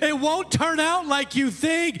advertising. It won't turn out like you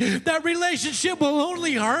think. That relationship will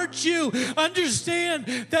only hurt you. Understand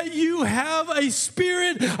that you have a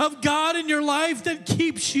Spirit of God in your life that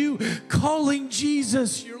keeps you calling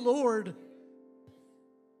Jesus your Lord.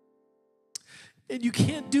 And you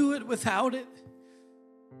can't do it without it.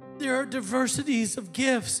 There are diversities of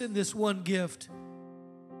gifts in this one gift,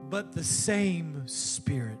 but the same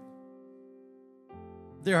Spirit.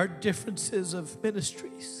 There are differences of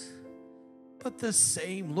ministries, but the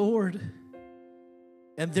same Lord.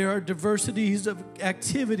 And there are diversities of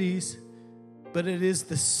activities, but it is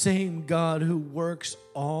the same God who works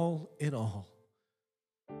all in all.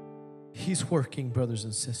 He's working, brothers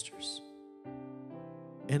and sisters.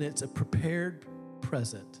 And it's a prepared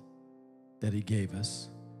present that He gave us.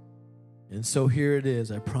 And so here it is.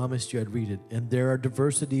 I promised you I'd read it. And there are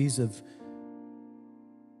diversities of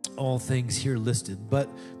all things here listed. But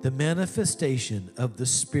the manifestation of the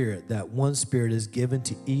Spirit, that one Spirit, is given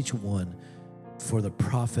to each one for the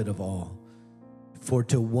profit of all. For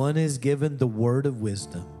to one is given the word of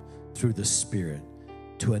wisdom through the Spirit.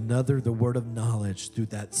 To another, the word of knowledge through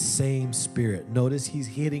that same Spirit. Notice he's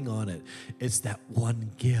hitting on it. It's that one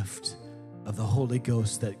gift of the Holy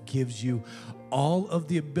Ghost that gives you all of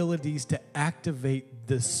the abilities to activate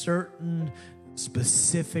the certain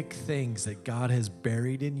specific things that God has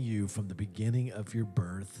buried in you from the beginning of your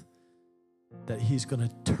birth, that He's going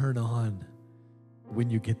to turn on when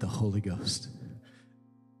you get the Holy Ghost.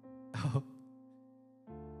 Oh.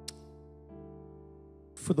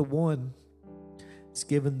 For the one, it's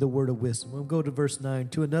given the word of wisdom. We'll go to verse 9.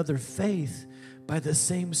 To another, faith by the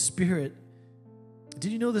same Spirit.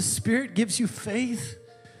 Did you know the Spirit gives you faith?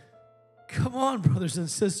 Come on, brothers and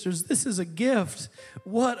sisters. This is a gift.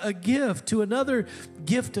 What a gift. To another,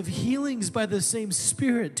 gift of healings by the same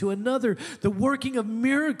Spirit. To another, the working of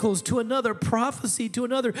miracles. To another, prophecy. To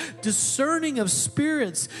another, discerning of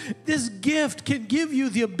spirits. This gift can give you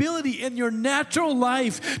the ability in your natural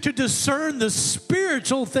life to discern the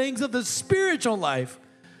spiritual things of the spiritual life.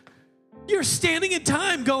 You're standing in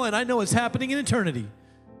time going, I know what's happening in eternity.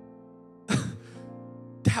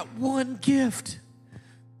 That one gift.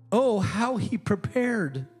 Oh, how He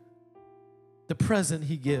prepared the present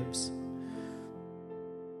He gives.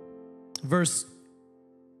 Verse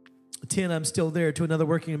 10, I'm still there. To another,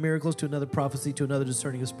 working of miracles. To another, prophecy. To another,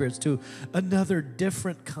 discerning of spirits. To another,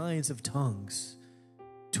 different kinds of tongues.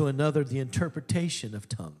 To another, the interpretation of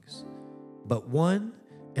tongues. But one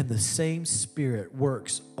and the same Spirit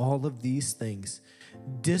works all of these things,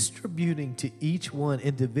 distributing to each one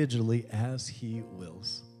individually as He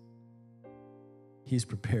wills. He's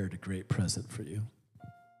prepared a great present for you.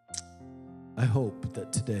 I hope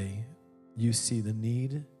that today you see the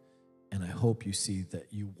need, and I hope you see that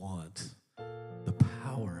you want the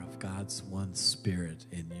power of God's one Spirit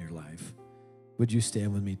in your life. Would you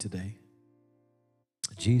stand with me today?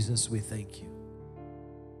 Jesus, we thank you.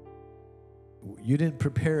 You didn't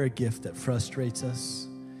prepare a gift that frustrates us.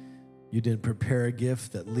 You didn't prepare a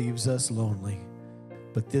gift that leaves us lonely.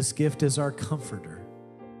 But this gift is our comforter.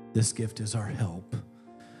 This gift is our help.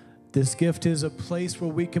 This gift is a place where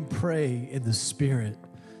we can pray in the Spirit,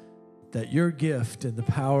 that your gift and the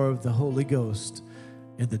power of the Holy Ghost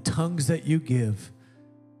and the tongues that you give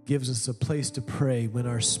gives us a place to pray when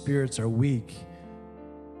our spirits are weak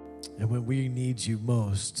and when we need you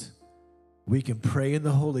most. We can pray in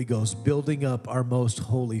the Holy Ghost, building up our most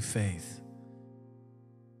holy faith.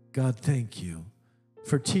 God, thank you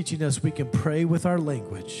for teaching us we can pray with our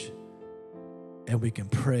language and we can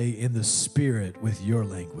pray in the Spirit with your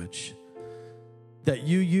language. That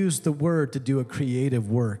you use the word to do a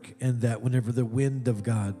creative work, and that whenever the wind of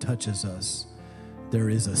God touches us, there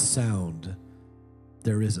is a sound.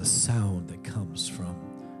 There is a sound that comes from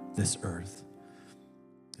this earth.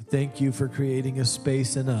 Thank you for creating a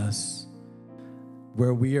space in us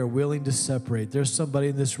where we are willing to separate. There's somebody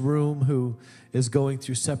in this room who is going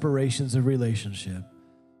through separations of relationship.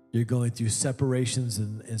 You're going through separations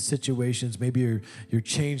and situations. Maybe you're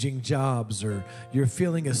changing jobs, or you're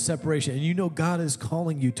feeling a separation. And you know God is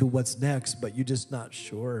calling you to what's next, but you're just not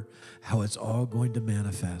sure how it's all going to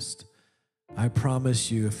manifest. I promise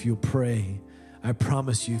you, if you pray, I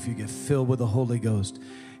promise you, if you get filled with the Holy Ghost,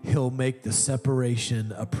 He'll make the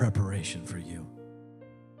separation a preparation for you.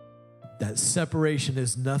 That separation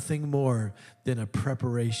is nothing more than a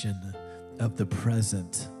preparation of the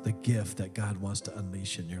present, the gift that God wants to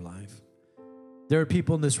unleash in your life. There are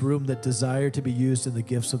people in this room that desire to be used in the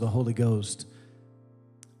gifts of the Holy Ghost.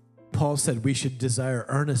 Paul said we should desire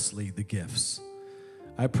earnestly the gifts.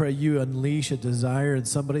 I pray you unleash a desire in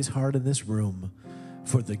somebody's heart in this room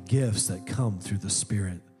for the gifts that come through the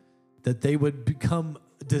Spirit, that they would become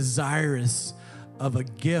desirous of a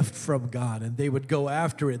gift from God, and they would go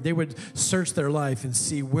after it. They would search their life and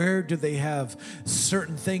see where do they have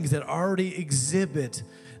certain things that already exhibit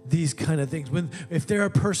these kind of things. If they're a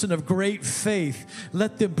person of great faith,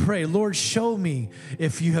 let them pray. Lord, show me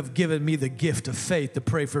if you have given me the gift of faith to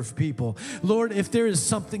pray for people. Lord, if there is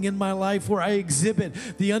something in my life where I exhibit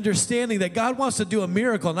the understanding that God wants to do a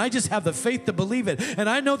miracle and I just have the faith to believe it. And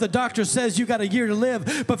I know the doctor says you got a year to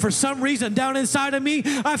live, but for some reason down inside of me,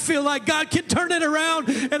 I feel like God can turn it around,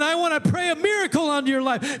 and I want to pray a miracle on your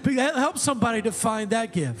life. Help somebody to find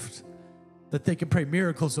that gift, that they can pray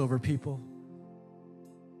miracles over people.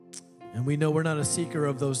 And we know we're not a seeker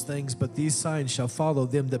of those things, but these signs shall follow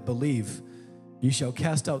them that believe. You shall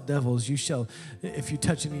cast out devils. You shall, if you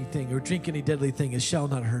touch anything or drink any deadly thing, it shall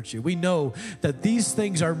not hurt you. We know that these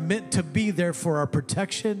things are meant to be there for our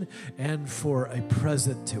protection and for a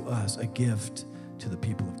present to us, a gift to the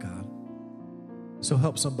people of God. So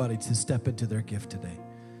help somebody to step into their gift today.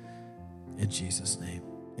 In Jesus' name.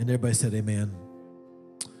 And everybody said amen.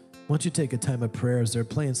 Why don't you take a time of prayer as they're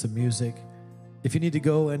playing some music? If you need to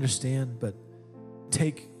go, I understand, but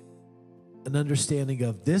take an understanding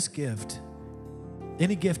of this gift.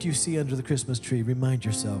 Any gift you see under the Christmas tree, remind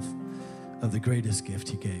yourself of the greatest gift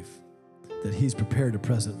He gave, that He's prepared a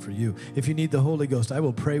present for you. If you need the Holy Ghost, I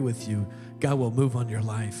will pray with you. God will move on your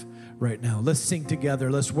life right now. Let's sing together.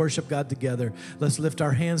 Let's worship God together. Let's lift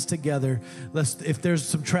our hands together. If there's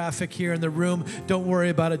some traffic here in the room, don't worry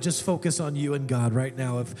about it. Just focus on you and God right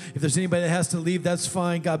now. If there's anybody that has to leave, that's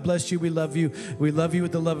fine. God bless you. We love you. We love you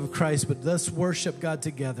with the love of Christ, but let's worship God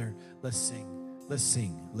together. Let's sing. Let's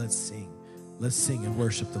sing. Let's sing. Let's sing and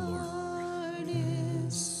worship the Lord.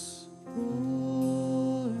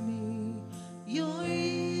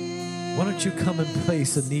 Why don't you come and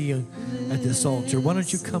place a knee at this altar? Why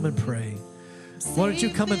don't you come and pray? Why don't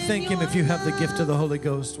you come and thank Him if you have the gift of the Holy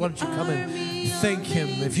Ghost? Why don't you come and thank Him?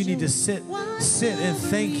 If you need to sit and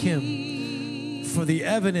thank Him for the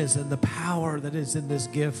evidence and the power that is in this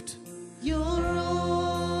gift.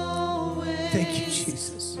 Thank you,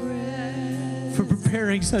 Jesus, for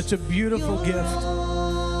preparing such a beautiful gift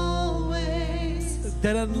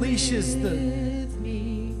that unleashes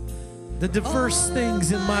the diverse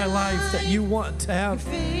things in my life that you want to have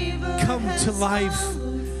come to life.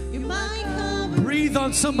 Breathe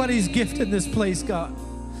on somebody's gift in this place, God.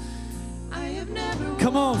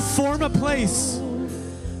 Come on, form a place.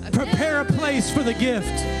 Prepare a place for the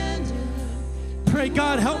gift. Pray,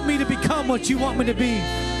 God, help me to become what you want me to be.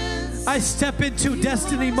 I step into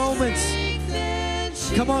destiny moments.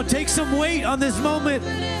 Come on, take some weight on this moment.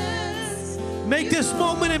 Make this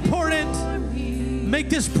moment important. Make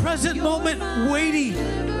this present moment weighty.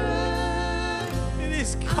 It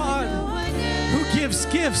is God who gives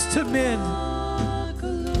gifts to men.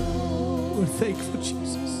 We're thankful,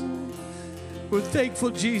 Jesus. We're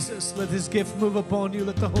thankful, Jesus. Let His gift move upon you.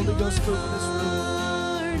 Let the Holy Ghost move in this room.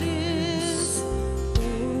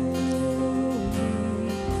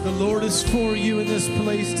 The Lord is for you in this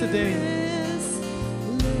place today.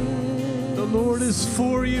 The Lord is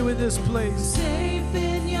for you in this place.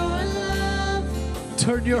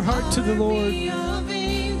 Turn your heart to the Lord.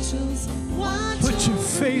 Put your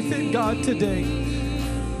faith in God today.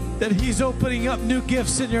 that He's opening up new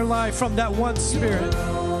gifts in your life from that one Spirit.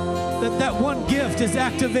 That one gift is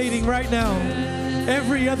activating right now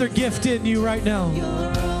every other gift in you right now.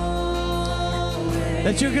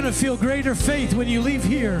 That you're going to feel greater faith when you leave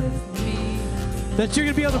here. That you're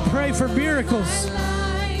going to be able to pray for miracles.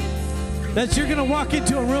 That you're going to walk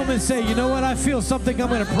into a room and say, you know what, I feel something, I'm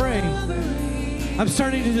going to pray. I'm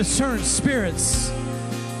starting to discern spirits.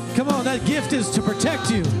 Come on, that gift is to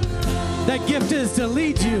protect you. That gift is to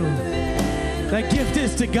lead you. That gift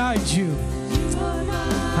is to guide you.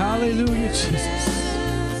 Hallelujah, Jesus.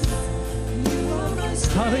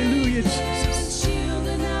 Hallelujah, Jesus.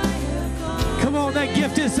 Come on, that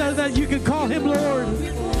gift is so that you can call Him Lord.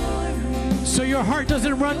 So your heart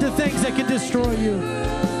doesn't run to things that can destroy you.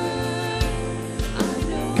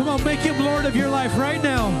 Come on, make Him Lord of your life right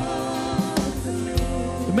now.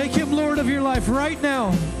 Make Him Lord of your life right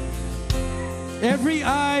now. Every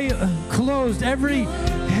eye closed, every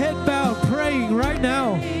head bowed, praying right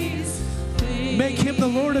now. Make Him the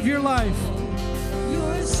Lord of your life.